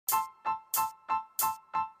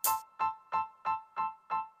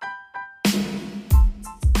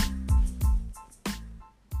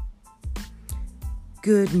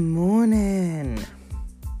Good morning.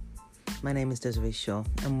 My name is Desiree Shaw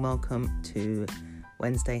and welcome to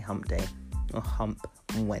Wednesday Hump Day or Hump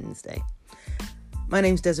Wednesday. My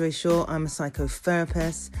name is Desiree Shaw. I'm a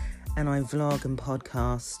psychotherapist and I vlog and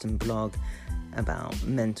podcast and blog about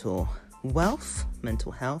mental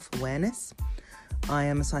health awareness. I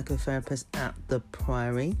am a psychotherapist at the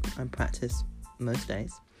Priory. I practice most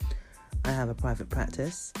days. I have a private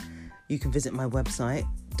practice. You can visit my website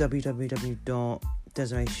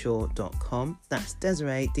www.desireeshaw.com. That's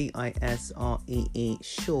Desiree, D-I-S-R-E-E,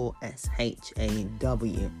 Shaw,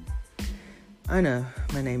 S-H-A-W. I know,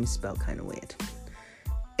 my name is spelled kind of weird.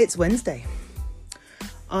 It's Wednesday.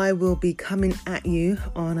 I will be coming at you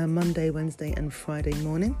on a Monday, Wednesday and Friday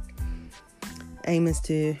morning. Aim is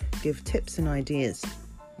to give tips and ideas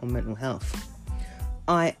on mental health.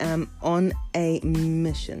 I am on a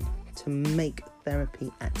mission to make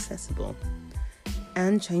therapy accessible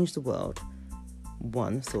and change the world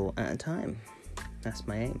one thought at a time. That's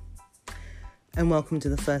my aim. And welcome to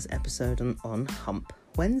the first episode on Hump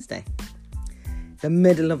Wednesday. The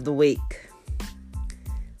middle of the week.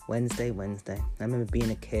 Wednesday. I remember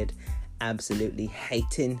being a kid absolutely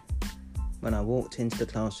hating when I walked into the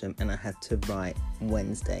classroom and I had to write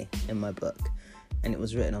Wednesday in my book. And it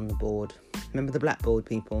was written on the board. Remember the blackboard,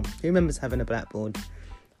 people? Who remembers having a blackboard?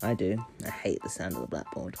 I do. I hate the sound of the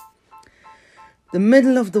blackboard. The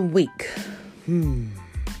middle of the week.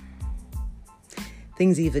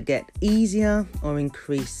 Things either get easier or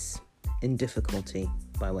increase in difficulty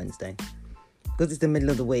by Wednesday. Because it's the middle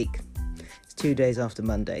of the week. It's 2 days after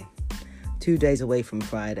Monday. 2 days away from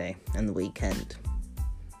Friday and the weekend.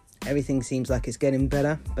 Everything seems like it's getting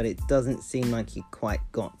better, but it doesn't seem like you quite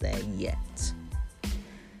got there yet.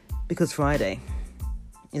 Because Friday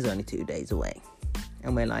is only 2 days away.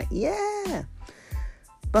 And we're like, yeah.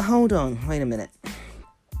 But hold on, wait a minute.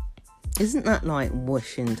 Isn't that like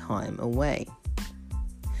wishing time away?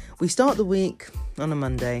 We start the week on a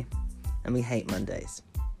Monday and we hate Mondays.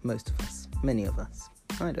 Most of us. Many of us.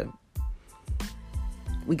 I don't.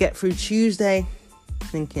 We get through Tuesday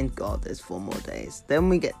thinking, God, there's 4 more days. Then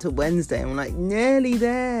we get to Wednesday and we're like, nearly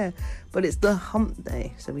there. But it's the hump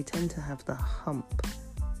day. So we tend to have the hump.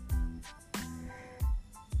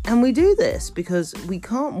 And we do this because we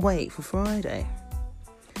can't wait for Friday.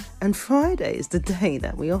 And Friday is the day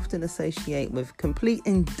that we often associate with complete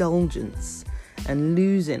indulgence and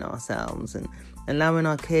losing ourselves and allowing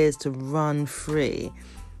our cares to run free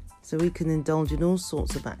so we can indulge in all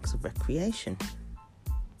sorts of acts of recreation.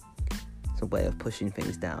 It's a way of pushing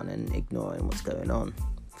things down and ignoring what's going on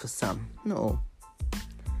for some, not all.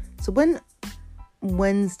 So when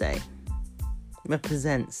Wednesday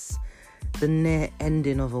represents the near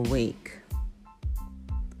ending of a week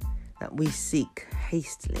that we seek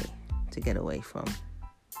hastily to get away from,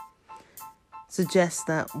 suggests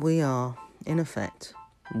that we are, in effect,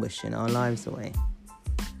 wishing our lives away.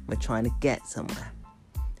 We're trying to get somewhere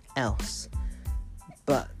else.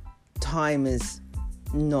 But time is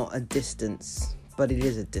not a distance, but it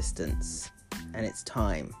is a distance, and it's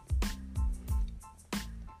time.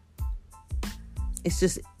 It's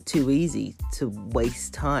just too easy to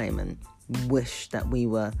waste time and wish that we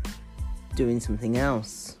were doing something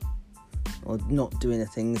else or not doing the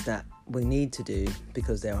things that we need to do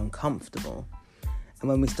because they're uncomfortable. And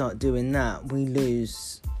when we start doing that, we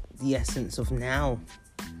lose the essence of now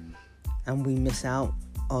and we miss out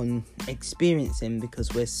on experiencing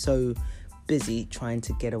because we're so busy trying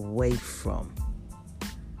to get away from.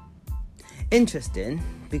 Interesting,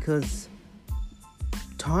 because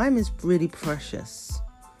time is really precious.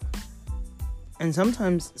 And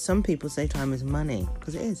sometimes some people say time is money,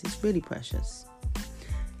 because it is. It's really precious.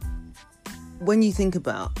 When you think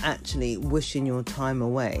about actually wishing your time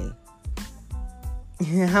away,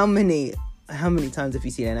 how many times have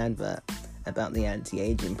you seen an advert about the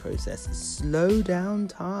anti-aging process? Slow down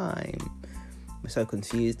time. We're so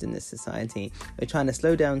confused in this society. We're trying to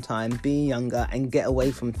slow down time, be younger, and get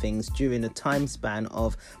away from things during a time span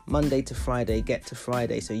of Monday to Friday, get to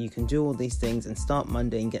Friday. So you can do all these things and start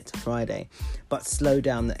Monday and get to Friday. But slow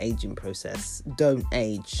down the aging process. Don't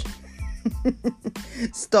age.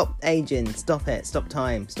 Stop aging. Stop it. Stop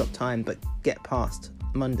time. But get past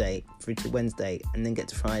Monday through to Wednesday and then get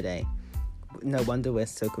to Friday. No wonder we're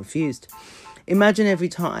so confused. Imagine every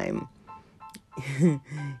time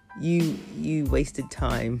you wasted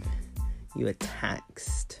time, you were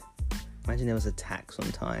taxed. Imagine there was a tax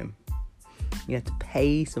on time. You had to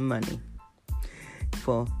pay some money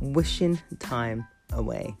for wishing time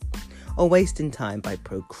away or wasting time by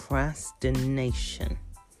procrastination.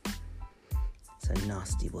 It's a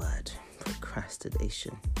nasty word,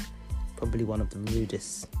 procrastination. Probably one of the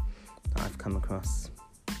rudest I've come across.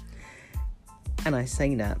 And I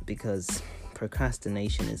say that because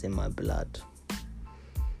procrastination is in my blood.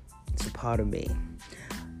 It's a part of me.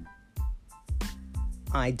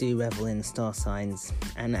 I do revel in star signs,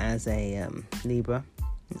 and as a Libra,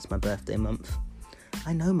 it's my birthday month,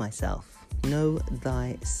 I know myself. Know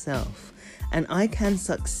thyself. And I can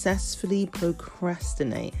successfully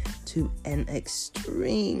procrastinate to an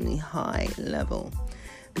extremely high level.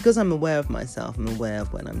 Because I'm aware of myself, I'm aware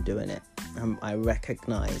of when I'm doing it. I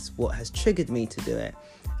recognize what has triggered me to do it.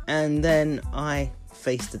 And then I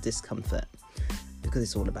face the discomfort. Because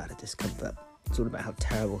it's all about the discomfort. It's all about how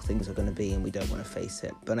terrible things are going to be and we don't want to face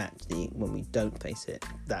it. But actually, when we don't face it,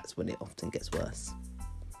 that's when it often gets worse.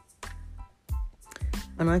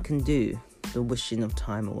 And I can do the wishing of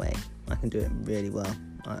time away. I can do it really well.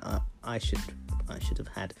 I should have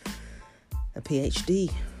had a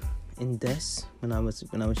PhD in this when I was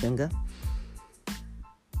younger.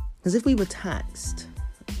 Because if we were taxed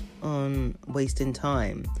on wasting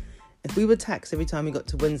time, if we were taxed every time we got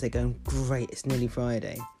to Wednesday going, great, it's nearly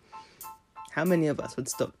Friday, how many of us would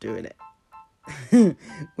stop doing it?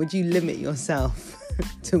 Would you limit yourself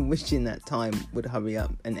to wishing that time would hurry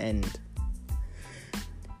up and end?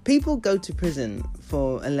 People go to prison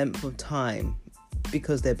for a length of time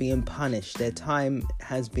because they're being punished. Their time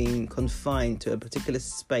has been confined to a particular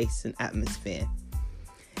space and atmosphere.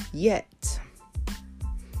 Yet,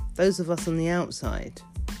 those of us on the outside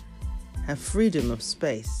have freedom of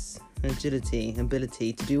space, agility,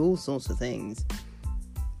 ability to do all sorts of things.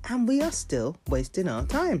 And we are still wasting our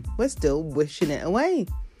time. We're still wishing it away.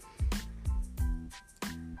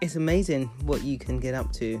 It's amazing what you can get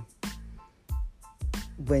up to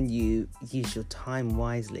when you use your time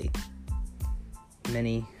wisely.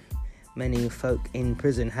 Many folk in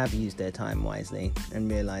prison have used their time wisely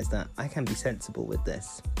and realised that I can be sensible with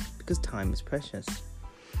this because time is precious.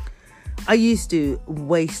 I used to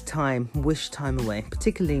waste time, wish time away,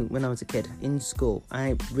 particularly when I was a kid in school.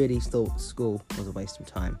 I really thought school was a waste of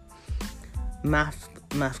time. Math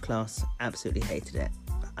class, absolutely hated it.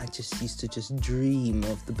 I just used to just dream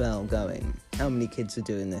of the bell going. How many kids are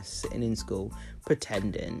doing this, sitting in school,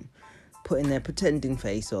 pretending, putting their pretending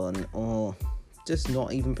face on, or just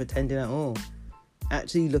not even pretending at all.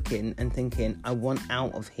 Actually looking and thinking, I want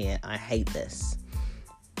out of here, I hate this.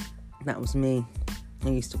 That was me. I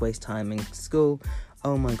used to waste time in school.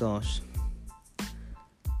 Oh my gosh.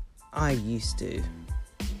 I used to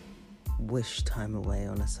wish time away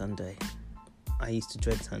on a Sunday. I used to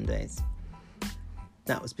dread Sundays.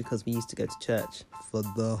 That was because we used to go to church for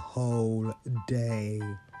the whole day.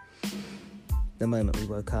 The moment we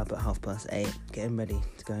woke up at 8:30, getting ready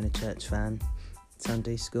to go in a church van,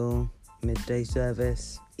 Sunday school, midday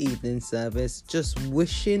service, evening service, just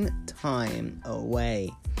wishing time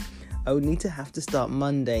away. Only to have to start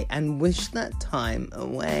Monday and wish that time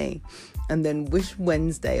away, and then wish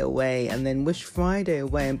Wednesday away, and then wish Friday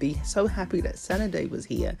away, and be so happy that Saturday was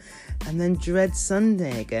here, and then dread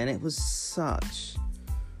Sunday again. It was such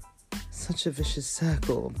a vicious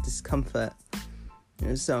circle of discomfort. It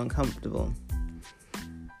was so uncomfortable.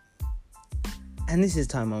 And this is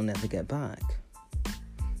time I'll never get back.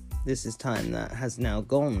 This is time that has now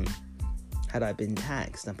gone. Had I been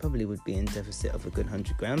taxed, I probably would be in deficit of a good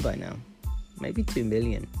 100 grand by now. Maybe 2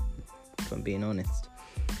 million, if I'm being honest.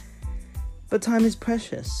 But time is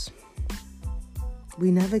precious.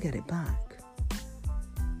 We never get it back.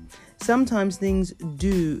 Sometimes things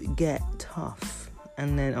do get tough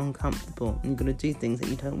and then uncomfortable, and you're going to do things that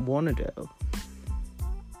you don't want to do.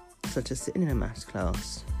 Such as sitting in a maths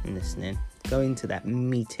class and listening, going to that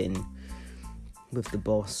meeting with the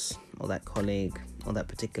boss or that colleague or that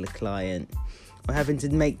particular client, or having to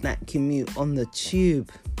make that commute on the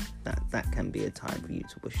tube. That can be a time for you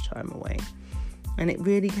to wish time away. And it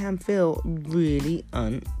really can feel really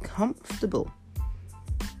uncomfortable.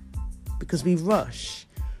 Because we rush.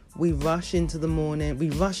 We rush into the morning, we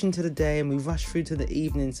rush into the day, and we rush through to the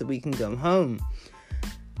evening so we can go home.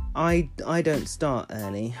 I don't start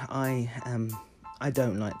early. I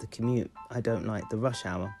don't like the commute. I don't like the rush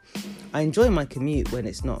hour. I enjoy my commute when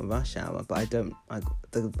it's not a rush hour, but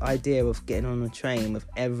the idea of getting on a train with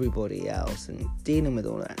everybody else and dealing with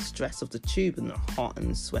all that stress of the tube and the hot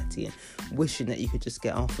and sweaty and wishing that you could just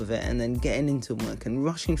get off of it, and then getting into work and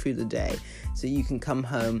rushing through the day so you can come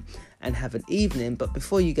home and have an evening, but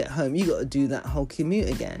before you get home you got to do that whole commute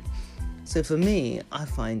again. So for me, I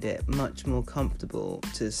find it much more comfortable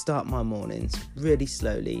to start my mornings really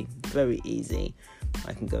slowly, very easy.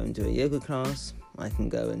 I can go and do a yoga class, I can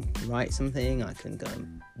go and write something, I can go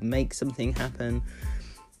and make something happen,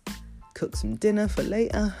 cook some dinner for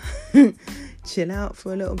later, chill out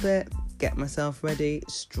for a little bit, get myself ready,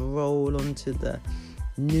 stroll onto the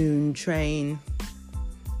noon train,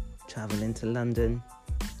 travel into London,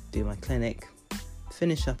 do my clinic,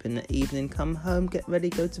 finish up in the evening, come home, get ready,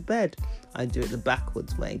 go to bed. I do it the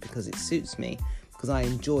backwards way because it suits me, because I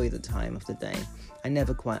enjoy the time of the day. I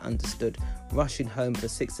never quite understood rushing home for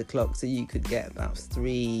 6 o'clock so you could get about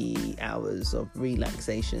 3 hours of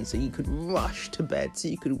relaxation, so you could rush to bed, so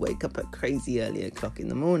you could wake up at crazy early o'clock in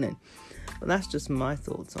the morning. But that's just my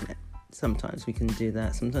thoughts on it. Sometimes we can do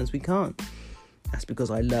that, sometimes we can't. That's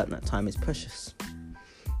because I learnt that time is precious.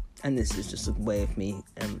 And this is just a way of me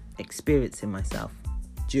experiencing myself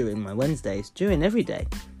during my Wednesdays, during every day.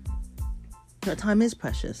 That time is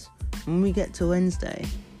precious. When we get to Wednesday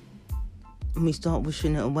and we start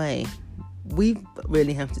wishing it away, we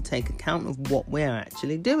really have to take account of what we're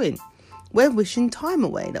actually doing. We're wishing time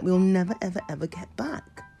away that we'll never, ever, ever get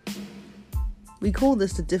back. We call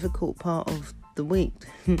this the difficult part of the week,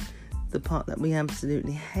 the part that we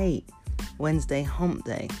absolutely hate, Wednesday hump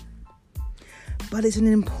day. But it's an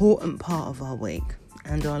important part of our week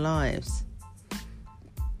and our lives.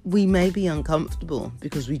 We may be uncomfortable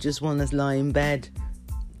because we just want to lie in bed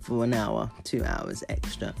for an hour, 2 hours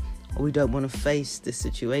extra, or we don't want to face this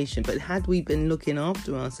situation. But had we been looking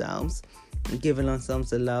after ourselves and giving ourselves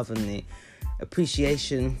the love and the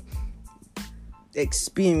appreciation,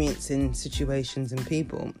 experiencing situations and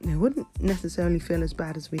people, it wouldn't necessarily feel as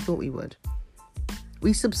bad as we thought we would.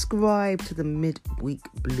 We subscribe to the midweek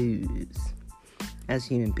blues. As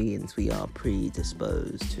human beings, we are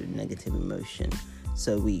predisposed to negative emotion,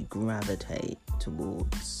 so we gravitate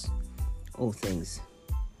towards all things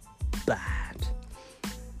bad.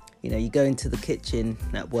 You know, you go into the kitchen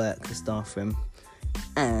at work, the staff room,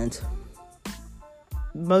 and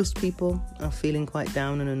most people are feeling quite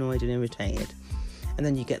down and annoyed and irritated. And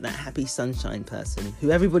then you get that happy sunshine person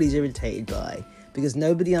who everybody's irritated by, because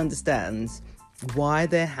nobody understands why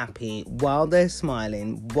they're happy, while they're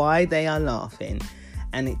smiling, why they are laughing.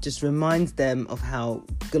 And it just reminds them of how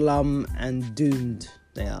glum and doomed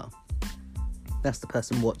they are. That's the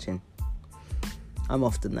person watching. I'm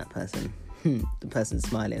often that person. The person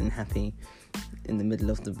smiling and happy in the middle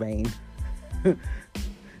of the rain.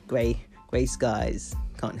 Grey skies.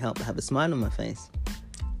 Can't help but have a smile on my face.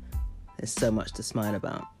 There's so much to smile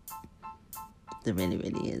about. There really,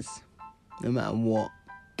 really is. No matter what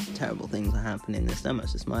terrible things are happening, there's so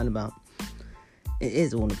much to smile about. It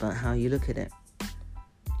is all about how you look at it.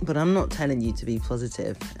 But I'm not telling you to be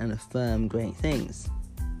positive and affirm great things.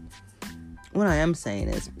 What I am saying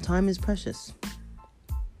is, time is precious.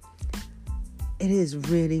 It is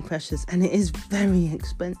really precious, and it is very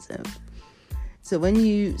expensive. So when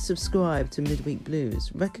you subscribe to Midweek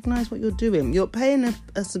Blues, recognise what you're doing. You're paying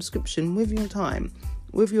a subscription with your time,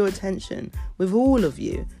 with your attention, with all of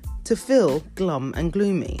you, to feel glum and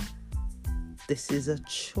gloomy. This is a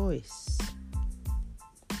choice.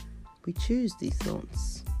 We choose these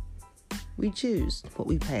thoughts. We choose what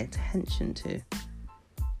we pay attention to.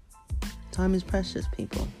 Time is precious,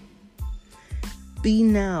 people. Be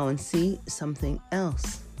now and see something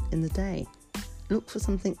else in the day. Look for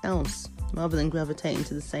something else rather than gravitating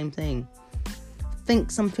to the same thing.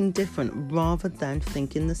 Think something different rather than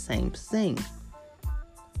thinking the same thing.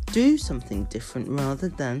 Do something different rather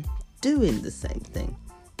than doing the same thing.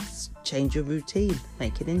 Change your routine.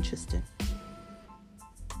 Make it interesting.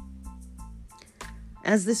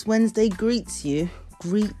 As this Wednesday greets you,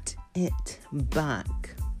 greet it back.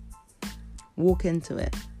 Walk into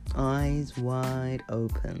it, eyes wide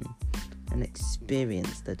open, and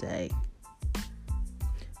experience the day.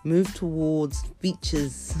 Move towards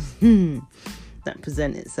features that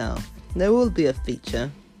present itself. There will be a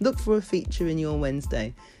feature. Look for a feature in your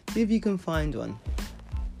Wednesday. See if you can find one.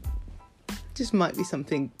 Just might be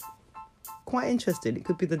something quite interesting. It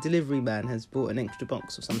could be the delivery man has brought an extra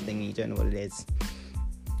box or something and you don't know what it is.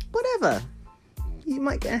 Whatever. You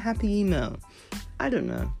might get a happy email. I don't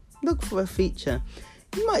know. Look for a feature.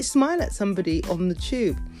 You might smile at somebody on the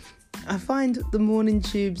tube. I find the morning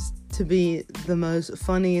tubes to be the most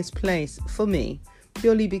funniest place for me,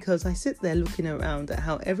 purely because I sit there looking around at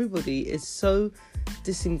how everybody is so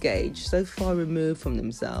disengaged, so far removed from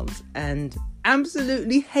themselves, and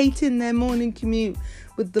absolutely hating their morning commute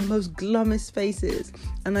with the most glummest faces.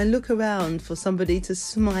 And I look around for somebody to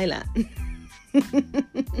smile at.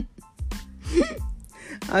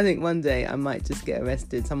 I think one day I might just get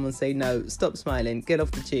arrested. Someone say, no, stop smiling, get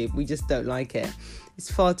off the tube. We just don't like it. It's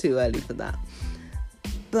far too early for that.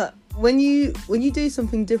 But when you do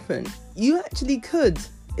something different, you actually could.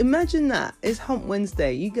 Imagine that. It's Hump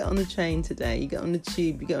Wednesday. You get on the train today, you get on the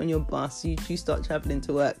tube, you get on your bus, you start travelling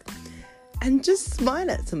to work, and just smile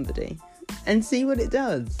at somebody and see what it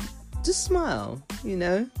does. Just smile,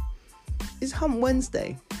 It's Hump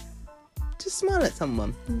Wednesday. Just smile at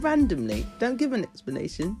someone randomly. Don't give an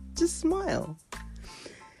explanation. Just smile.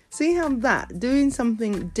 See how doing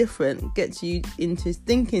something different gets you into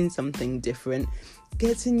thinking something different,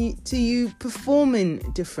 gets you performing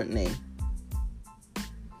differently.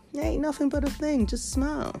 It ain't nothing but a thing. Just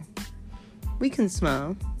smile. We can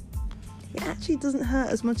smile. It actually doesn't hurt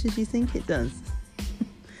as much as you think it does.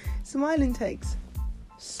 Smiling takes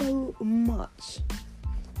so much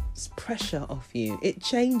pressure off you. It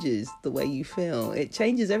changes the way you feel. It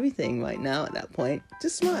changes everything right now at that point.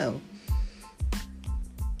 Just smile.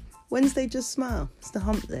 Wednesday, just smile. It's the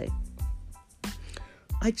hump day.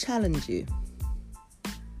 I challenge you.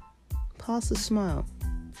 Pass a smile.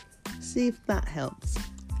 See if that helps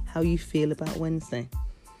how you feel about Wednesday.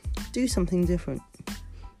 Do something different.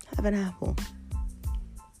 Have an apple.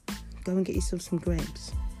 Go and get yourself some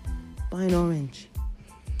grapes. Buy an orange.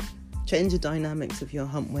 Change the dynamics of your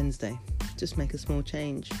Hump Wednesday. Just make a small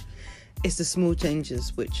change. It's the small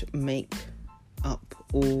changes which make up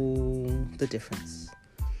all the difference.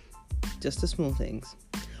 Just the small things.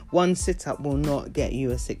 1 sit-up will not get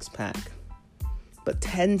you a 6-pack. But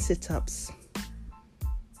 10 sit-ups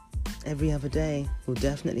every other day will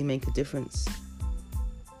definitely make a difference.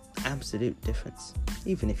 Absolute difference.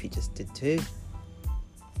 Even if you just did 2,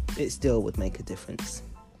 it still would make a difference.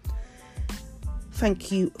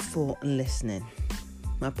 Thank you for listening.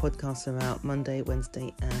 My podcasts are out Monday,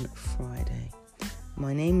 Wednesday and Friday.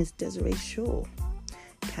 My name is Desiree Shaw.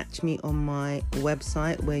 Catch me on my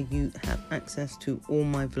website where you have access to all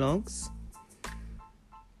my vlogs.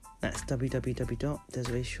 That's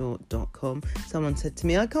www.desireeshaw.com. Someone said to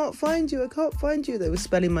me, I can't find you. They were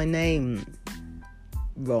spelling my name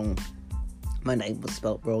wrong. My name was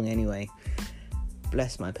spelt wrong anyway.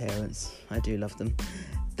 Bless my parents. I do love them.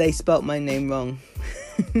 They spelt my name wrong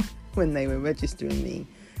when they were registering me,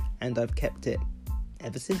 and I've kept it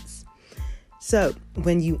ever since. So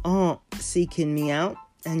when you are seeking me out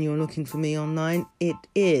and you're looking for me online, it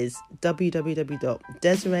is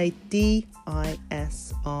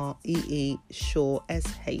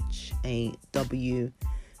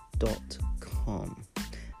www.DesireeShaw.com.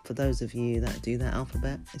 For those of you that do that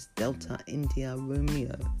alphabet, it's Delta India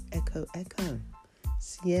Romeo Echo Echo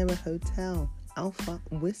Sierra Hotel Alpha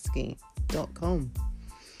Whiskey.com.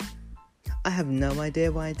 I have no idea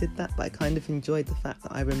why I did that, but I kind of enjoyed the fact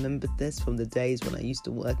that I remembered this from the days when I used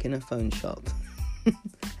to work in a phone shop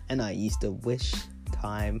and I used to wish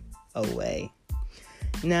time away.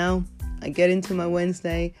 Now I get into my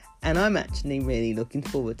Wednesday and I'm actually really looking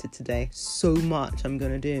forward to today. So much I'm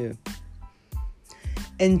going to do.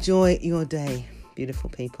 Enjoy your day, beautiful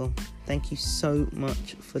people. Thank you so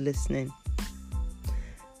much for listening.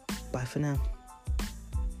 Bye for now.